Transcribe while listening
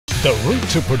The route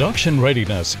to production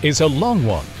readiness is a long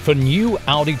one for new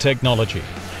Audi technology.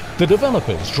 The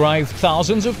developers drive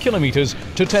thousands of kilometers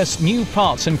to test new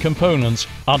parts and components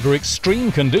under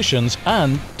extreme conditions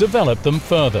and develop them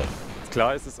further.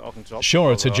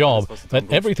 Sure, it's a job,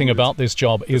 but everything about this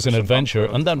job is an adventure,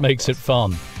 and that makes it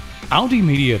fun. Audi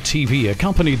Media TV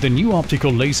accompanied the new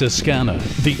optical laser scanner,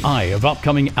 the eye of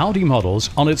upcoming Audi models,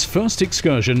 on its first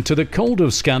excursion to the cold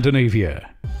of Scandinavia.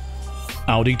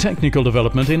 Audi Technical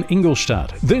Development in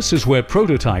Ingolstadt. This is where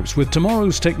prototypes with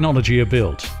tomorrow's technology are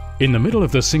built. In the middle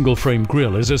of the single-frame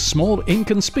grille is a small,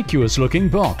 inconspicuous-looking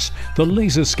box, the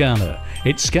laser scanner.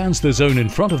 It scans the zone in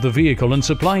front of the vehicle and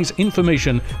supplies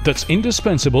information that's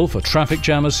indispensable for traffic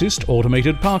jam assist,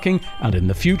 automated parking, and in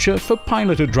the future for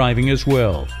piloted driving as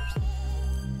well.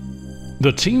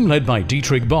 The team led by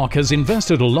Dietrich Bock has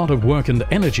invested a lot of work and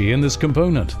energy in this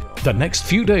component. The next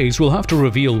few days will have to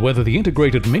reveal whether the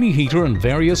integrated mini heater and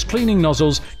various cleaning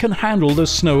nozzles can handle the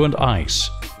snow and ice.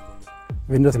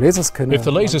 If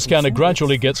the laser scanner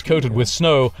gradually gets coated with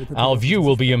snow, our view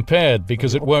will be impaired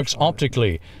because it works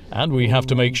optically, and we have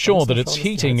to make sure that its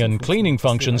heating and cleaning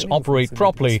functions operate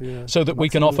properly so that we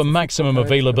can offer maximum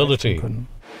availability.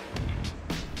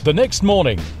 The next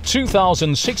morning,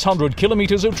 2,600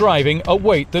 kilometers of driving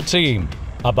await the team.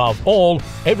 Above all,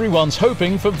 everyone's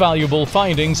hoping for valuable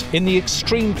findings in the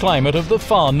extreme climate of the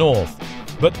far north.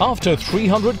 But after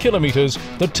 300 kilometers,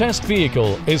 the test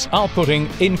vehicle is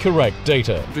outputting incorrect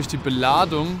data.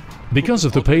 Because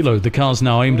of the payload, the car's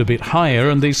now aimed a bit higher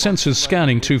and the sensor's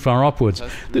scanning too far upwards.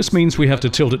 This means we have to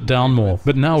tilt it down more.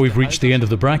 But now we've reached the end of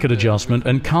the bracket adjustment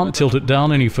and can't tilt it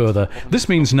down any further. This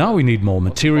means now we need more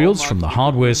materials from the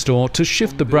hardware store to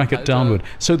shift the bracket downward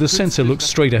so the sensor looks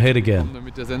straight ahead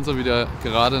again.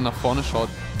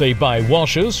 They buy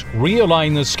washers,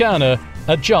 realign the scanner,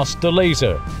 adjust the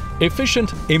laser.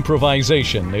 Efficient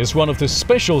improvisation is one of the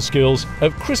special skills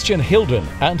of Christian Hilden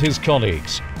and his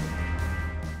colleagues.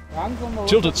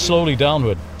 Tilt it slowly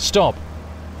downward. Stop.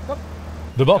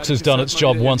 The box has done its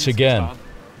job once again.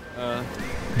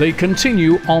 They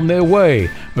continue on their way.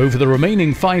 Over the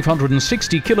remaining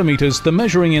 560 kilometers, the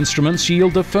measuring instruments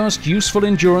yield the first useful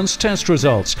endurance test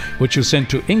results, which are sent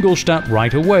to Ingolstadt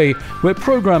right away, where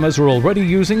programmers are already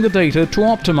using the data to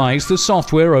optimize the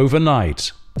software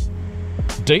overnight.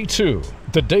 Day 2.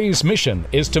 The day's mission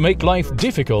is to make life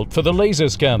difficult for the laser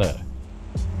scanner.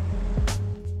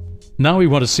 Now we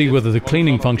want to see whether the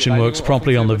cleaning function works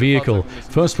properly on the vehicle.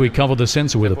 First we cover the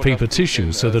sensor with a paper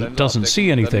tissue so that it doesn't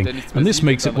see anything, and this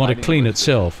makes it want to clean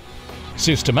itself.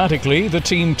 Systematically, the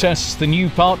team tests the new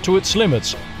part to its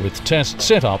limits with test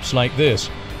setups like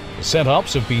this. The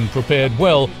setups have been prepared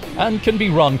well and can be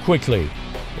run quickly.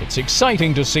 It's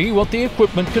exciting to see what the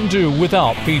equipment can do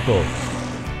without people.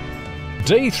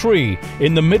 Day 3.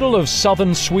 In the middle of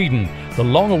southern Sweden, the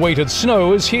long-awaited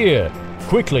snow is here.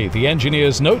 Quickly, the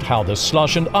engineers note how the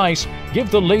slush and ice give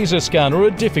the laser scanner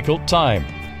a difficult time.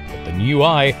 But the new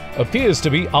eye appears to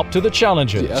be up to the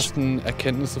challenges.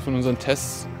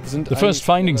 The first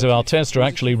findings of our test are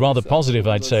actually rather positive,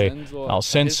 I'd say. Our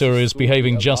sensor is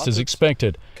behaving just as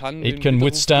expected. It can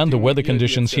withstand the weather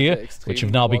conditions here, which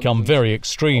have now become very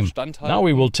extreme. Now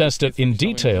we will test it in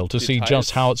detail to see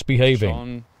just how it's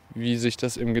behaving. After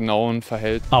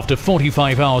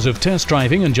 45 hours of test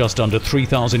driving and just under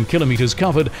 3,000 kilometers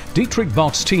covered, Dietrich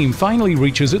Bock's team finally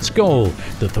reaches its goal.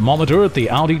 The thermometer at the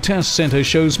Audi test center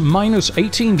shows minus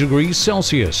 18 degrees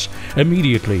Celsius.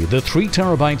 Immediately, the 3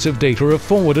 terabytes of data are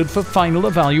forwarded for final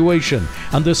evaluation,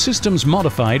 and the system's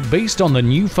modified based on the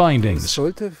new findings.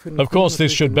 Of course,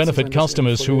 this should benefit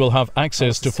customers who will have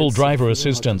access to full driver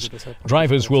assistance.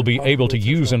 Drivers will be able to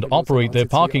use and operate their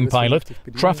parking pilot,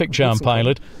 traffic jam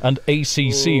pilot, and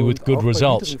ACC with good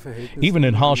results, even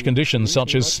in harsh conditions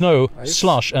such as snow,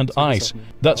 slush and ice.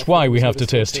 That's why we have to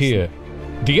test here.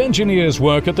 The engineers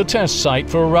work at the test site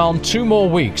for around 2 more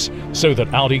weeks, so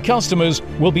that Audi customers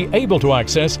will be able to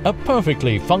access a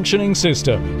perfectly functioning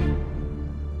system.